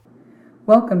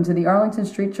Welcome to the Arlington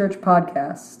Street Church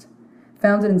podcast.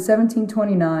 Founded in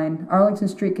 1729, Arlington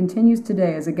Street continues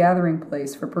today as a gathering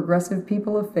place for progressive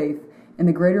people of faith in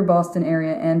the greater Boston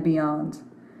area and beyond.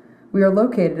 We are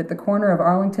located at the corner of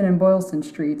Arlington and Boylston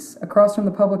Streets, across from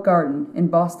the Public Garden in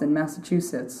Boston,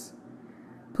 Massachusetts.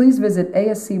 Please visit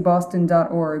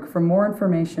ascboston.org for more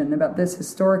information about this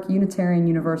historic Unitarian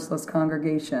Universalist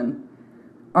congregation.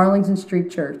 Arlington Street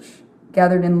Church,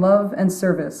 gathered in love and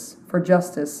service for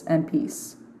justice and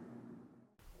peace.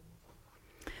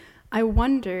 I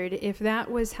wondered if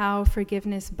that was how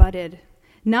forgiveness budded,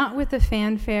 not with the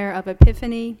fanfare of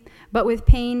epiphany, but with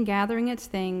pain gathering its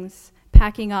things,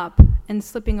 packing up, and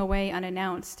slipping away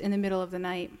unannounced in the middle of the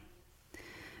night.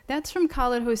 That's from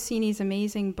Khaled Hosseini's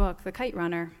amazing book, The Kite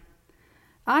Runner.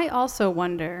 I also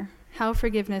wonder how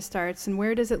forgiveness starts and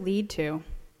where does it lead to?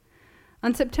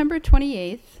 On September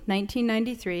 28,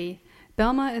 1993,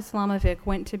 Belma Islamovic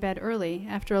went to bed early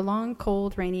after a long,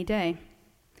 cold, rainy day.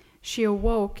 She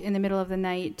awoke in the middle of the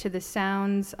night to the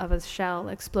sounds of a shell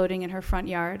exploding in her front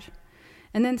yard.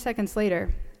 And then seconds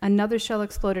later, another shell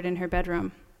exploded in her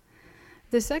bedroom.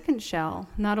 The second shell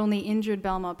not only injured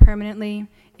Belma permanently,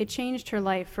 it changed her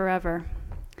life forever.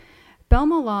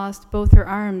 Belma lost both her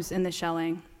arms in the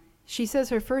shelling. She says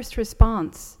her first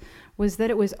response was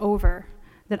that it was over,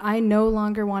 that I no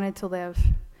longer wanted to live.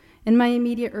 And my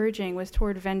immediate urging was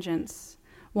toward vengeance,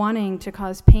 wanting to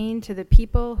cause pain to the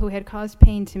people who had caused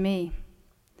pain to me.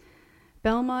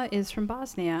 Belma is from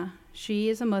Bosnia. She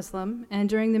is a Muslim, and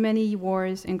during the many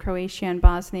wars in Croatia and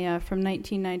Bosnia from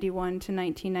 1991 to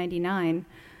 1999,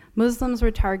 Muslims were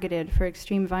targeted for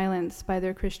extreme violence by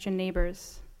their Christian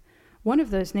neighbors. One of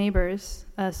those neighbors,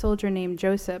 a soldier named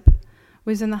Josip,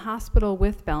 was in the hospital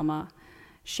with Belma,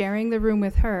 sharing the room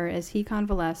with her as he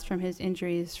convalesced from his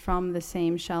injuries from the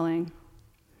same shelling.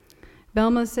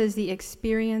 Belma says the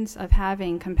experience of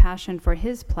having compassion for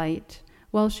his plight,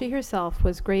 while she herself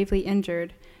was gravely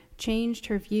injured, changed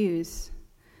her views.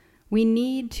 We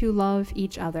need to love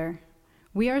each other.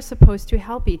 We are supposed to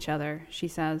help each other, she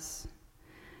says.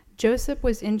 Joseph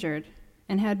was injured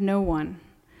and had no one.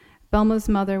 Belma's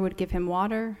mother would give him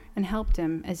water and helped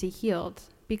him as he healed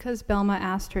because Belma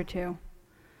asked her to.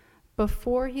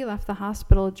 Before he left the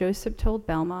hospital, Joseph told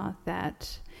Belma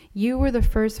that, "You were the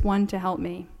first one to help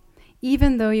me.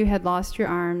 Even though you had lost your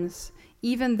arms,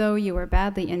 even though you were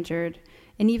badly injured,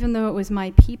 and even though it was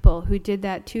my people who did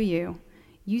that to you,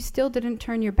 you still didn't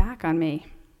turn your back on me."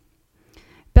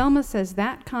 Belma says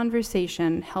that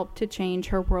conversation helped to change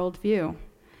her worldview.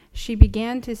 She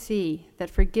began to see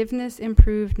that forgiveness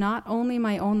improved not only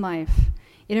my own life,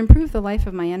 it improved the life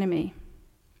of my enemy.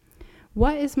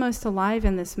 What is most alive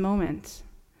in this moment?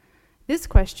 This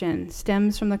question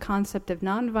stems from the concept of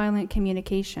nonviolent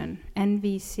communication,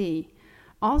 NVC,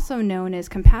 also known as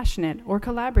compassionate or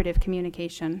collaborative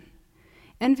communication.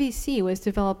 NVC was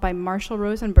developed by Marshall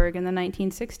Rosenberg in the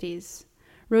 1960s.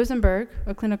 Rosenberg,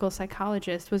 a clinical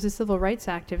psychologist, was a civil rights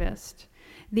activist.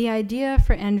 The idea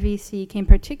for NVC came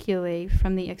particularly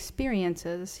from the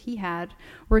experiences he had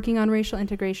working on racial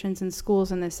integrations in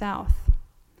schools in the South.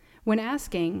 When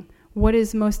asking, what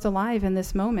is most alive in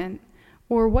this moment?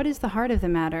 Or what is the heart of the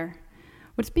matter?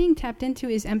 What's being tapped into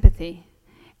is empathy.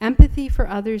 Empathy for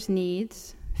others'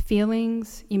 needs,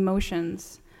 feelings,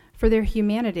 emotions, for their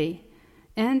humanity,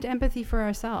 and empathy for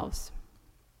ourselves.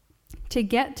 To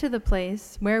get to the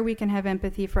place where we can have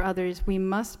empathy for others, we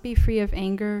must be free of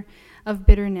anger, of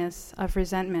bitterness, of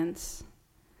resentments.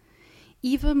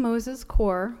 Eva Moses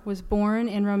Kor was born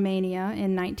in Romania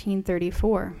in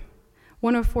 1934.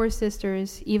 One of four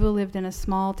sisters, Eva lived in a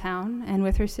small town and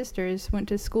with her sisters went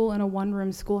to school in a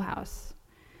one-room schoolhouse.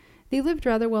 They lived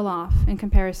rather well off in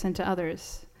comparison to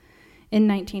others. In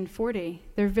 1940,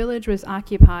 their village was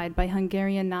occupied by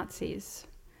Hungarian Nazis.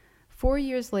 4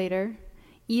 years later,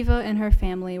 Eva and her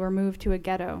family were moved to a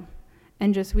ghetto,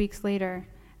 and just weeks later,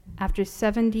 after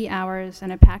 70 hours in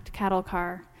a packed cattle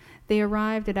car, they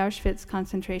arrived at Auschwitz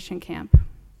concentration camp.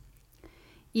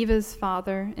 Eva's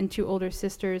father and two older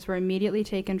sisters were immediately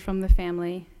taken from the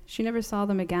family. She never saw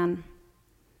them again.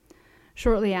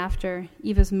 Shortly after,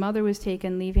 Eva's mother was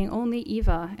taken, leaving only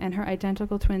Eva and her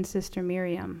identical twin sister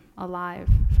Miriam alive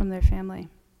from their family.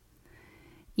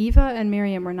 Eva and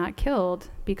Miriam were not killed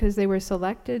because they were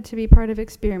selected to be part of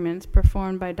experiments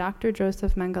performed by Dr.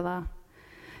 Joseph Mengele.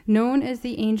 Known as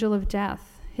the Angel of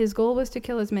Death, his goal was to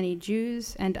kill as many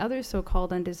Jews and other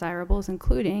so-called undesirables,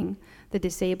 including the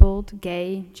disabled,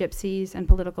 gay, gypsies, and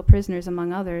political prisoners,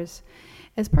 among others,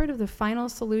 as part of the final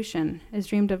solution as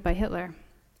dreamed of by Hitler.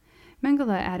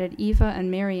 Mengele added Eva and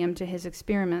Miriam to his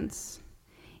experiments.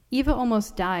 Eva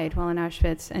almost died while in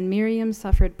Auschwitz, and Miriam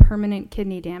suffered permanent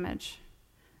kidney damage.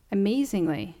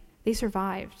 Amazingly, they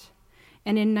survived,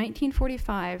 and in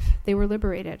 1945, they were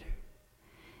liberated.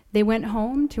 They went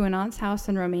home to an aunt's house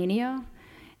in Romania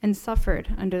and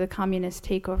suffered under the communist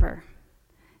takeover.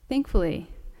 Thankfully,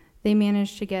 they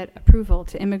managed to get approval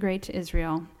to immigrate to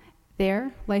Israel.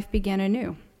 There, life began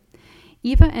anew.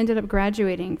 Eva ended up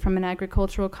graduating from an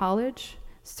agricultural college,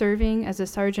 serving as a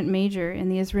sergeant major in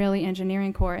the Israeli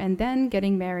Engineering Corps, and then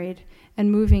getting married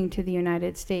and moving to the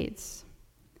United States.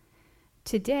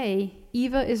 Today,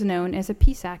 Eva is known as a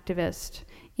peace activist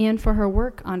and for her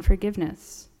work on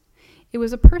forgiveness. It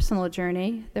was a personal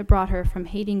journey that brought her from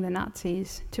hating the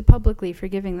Nazis to publicly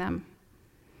forgiving them.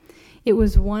 It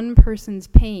was one person's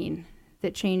pain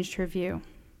that changed her view.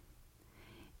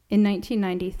 In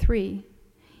 1993,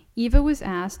 Eva was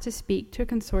asked to speak to a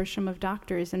consortium of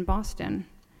doctors in Boston,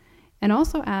 and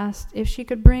also asked if she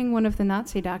could bring one of the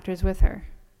Nazi doctors with her.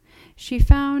 She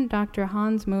found Dr.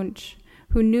 Hans Munch,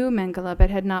 who knew Mengele but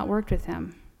had not worked with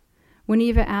him. When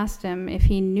Eva asked him if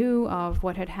he knew of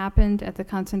what had happened at the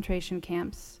concentration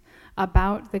camps,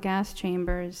 about the gas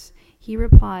chambers, he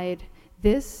replied,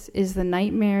 "This is the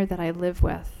nightmare that I live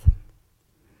with."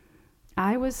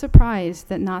 I was surprised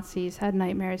that Nazis had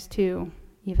nightmares too,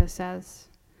 Eva says.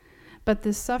 But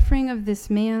the suffering of this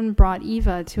man brought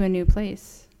Eva to a new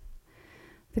place.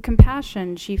 The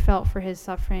compassion she felt for his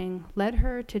suffering led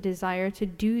her to desire to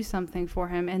do something for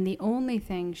him, and the only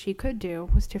thing she could do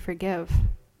was to forgive.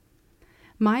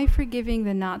 My forgiving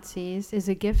the Nazis is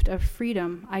a gift of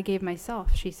freedom I gave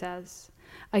myself, she says,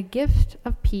 a gift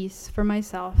of peace for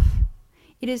myself.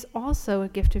 It is also a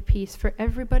gift of peace for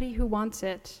everybody who wants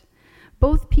it.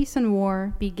 Both peace and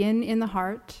war begin in the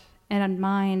heart and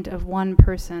mind of one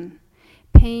person.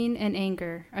 Pain and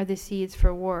anger are the seeds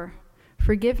for war.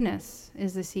 Forgiveness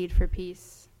is the seed for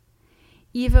peace.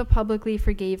 Eva publicly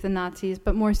forgave the Nazis,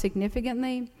 but more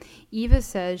significantly, Eva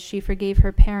says she forgave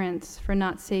her parents for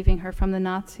not saving her from the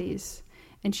Nazis,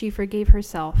 and she forgave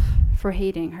herself for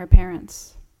hating her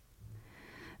parents.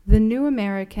 The New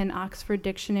American Oxford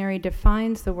Dictionary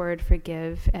defines the word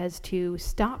forgive as to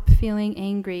stop feeling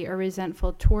angry or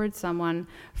resentful towards someone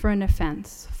for an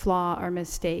offense, flaw, or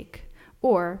mistake,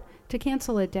 or to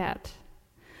cancel a debt.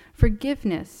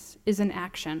 Forgiveness is an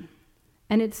action,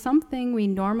 and it's something we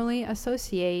normally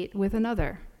associate with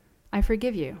another. I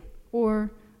forgive you,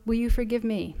 or will you forgive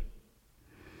me?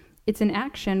 It's an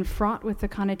action fraught with the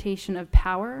connotation of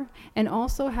power and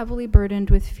also heavily burdened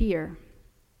with fear.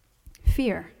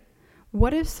 Fear.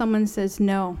 What if someone says,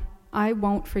 "No, I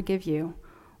won't forgive you"?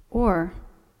 Or,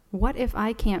 what if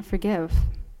I can't forgive?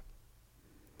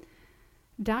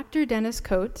 Dr. Dennis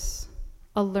Coates,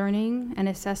 a learning and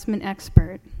assessment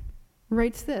expert,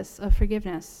 writes this of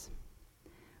forgiveness.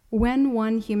 When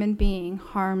one human being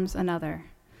harms another,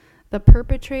 the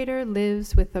perpetrator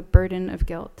lives with the burden of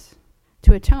guilt.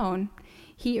 To atone,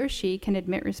 he or she can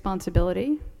admit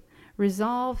responsibility,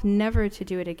 resolve never to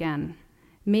do it again,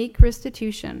 make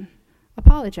restitution,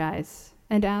 apologize,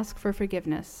 and ask for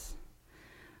forgiveness.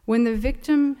 When the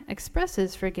victim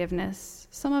expresses forgiveness,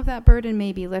 some of that burden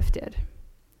may be lifted.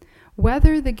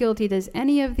 Whether the guilty does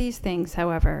any of these things,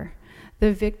 however,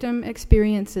 the victim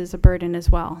experiences a burden as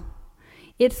well.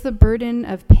 It's the burden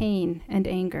of pain and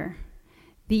anger.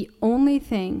 The only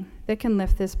thing that can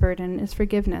lift this burden is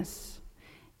forgiveness.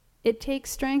 It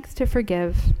takes strength to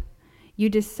forgive. You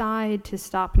decide to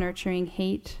stop nurturing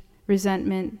hate,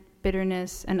 resentment,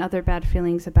 bitterness, and other bad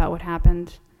feelings about what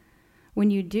happened. When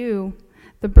you do,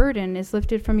 the burden is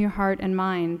lifted from your heart and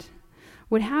mind.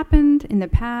 What happened in the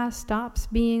past stops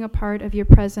being a part of your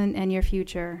present and your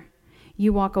future.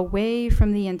 You walk away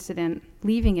from the incident,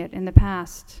 leaving it in the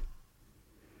past.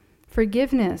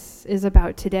 Forgiveness is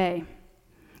about today.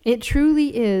 It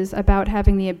truly is about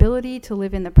having the ability to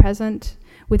live in the present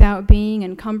without being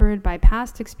encumbered by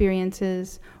past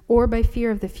experiences or by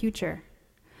fear of the future.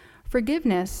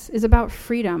 Forgiveness is about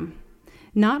freedom,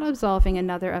 not absolving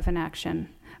another of an action,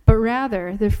 but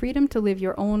rather the freedom to live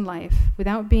your own life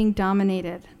without being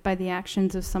dominated by the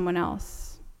actions of someone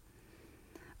else.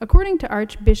 According to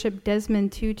Archbishop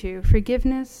Desmond Tutu,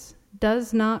 forgiveness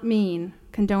does not mean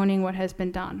condoning what has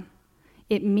been done.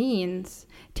 It means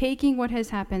taking what has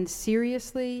happened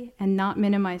seriously and not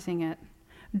minimizing it,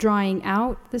 drawing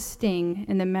out the sting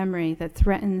in the memory that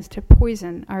threatens to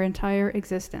poison our entire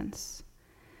existence.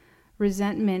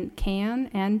 Resentment can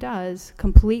and does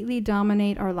completely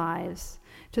dominate our lives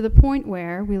to the point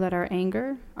where we let our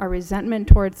anger, our resentment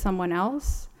towards someone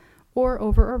else, or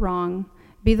over a wrong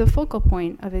be the focal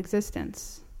point of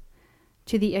existence.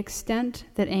 To the extent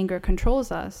that anger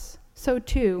controls us, so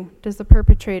too does the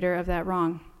perpetrator of that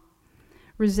wrong.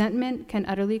 Resentment can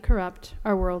utterly corrupt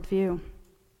our worldview.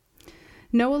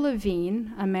 Noah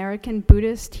Levine, American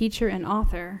Buddhist teacher and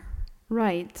author,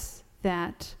 writes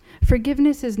that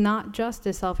forgiveness is not just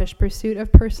a selfish pursuit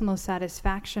of personal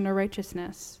satisfaction or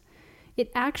righteousness.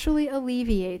 It actually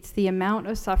alleviates the amount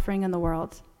of suffering in the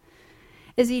world.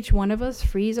 As each one of us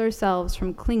frees ourselves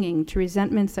from clinging to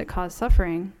resentments that cause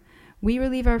suffering, we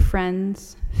relieve our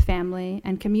friends, family,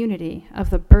 and community of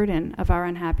the burden of our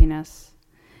unhappiness.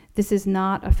 This is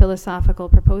not a philosophical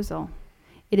proposal.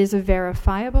 It is a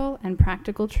verifiable and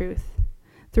practical truth.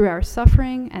 Through our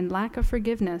suffering and lack of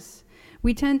forgiveness,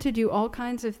 we tend to do all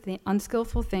kinds of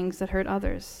unskillful things that hurt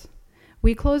others.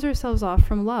 We close ourselves off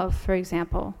from love, for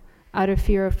example, out of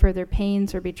fear of further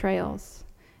pains or betrayals.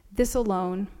 This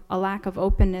alone, a lack of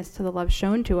openness to the love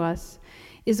shown to us,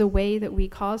 is a way that we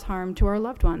cause harm to our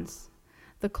loved ones.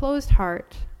 The closed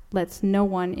heart lets no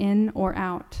one in or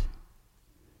out.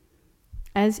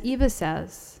 As Eva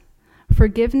says,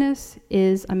 forgiveness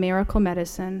is a miracle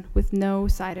medicine with no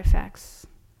side effects.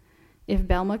 If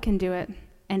Belma can do it,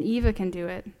 and Eva can do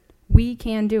it, we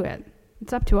can do it.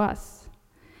 It's up to us.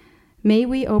 May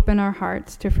we open our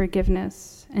hearts to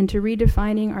forgiveness and to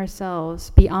redefining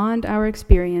ourselves beyond our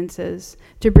experiences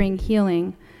to bring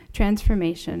healing,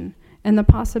 transformation, and the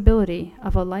possibility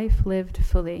of a life lived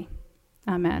fully.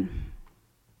 Amen.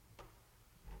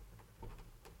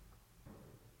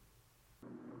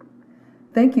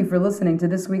 Thank you for listening to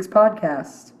this week's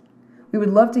podcast. We would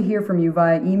love to hear from you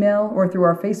via email or through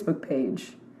our Facebook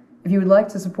page. If you would like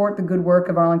to support the good work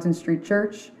of Arlington Street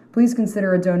Church, please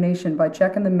consider a donation by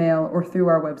check in the mail or through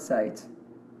our website.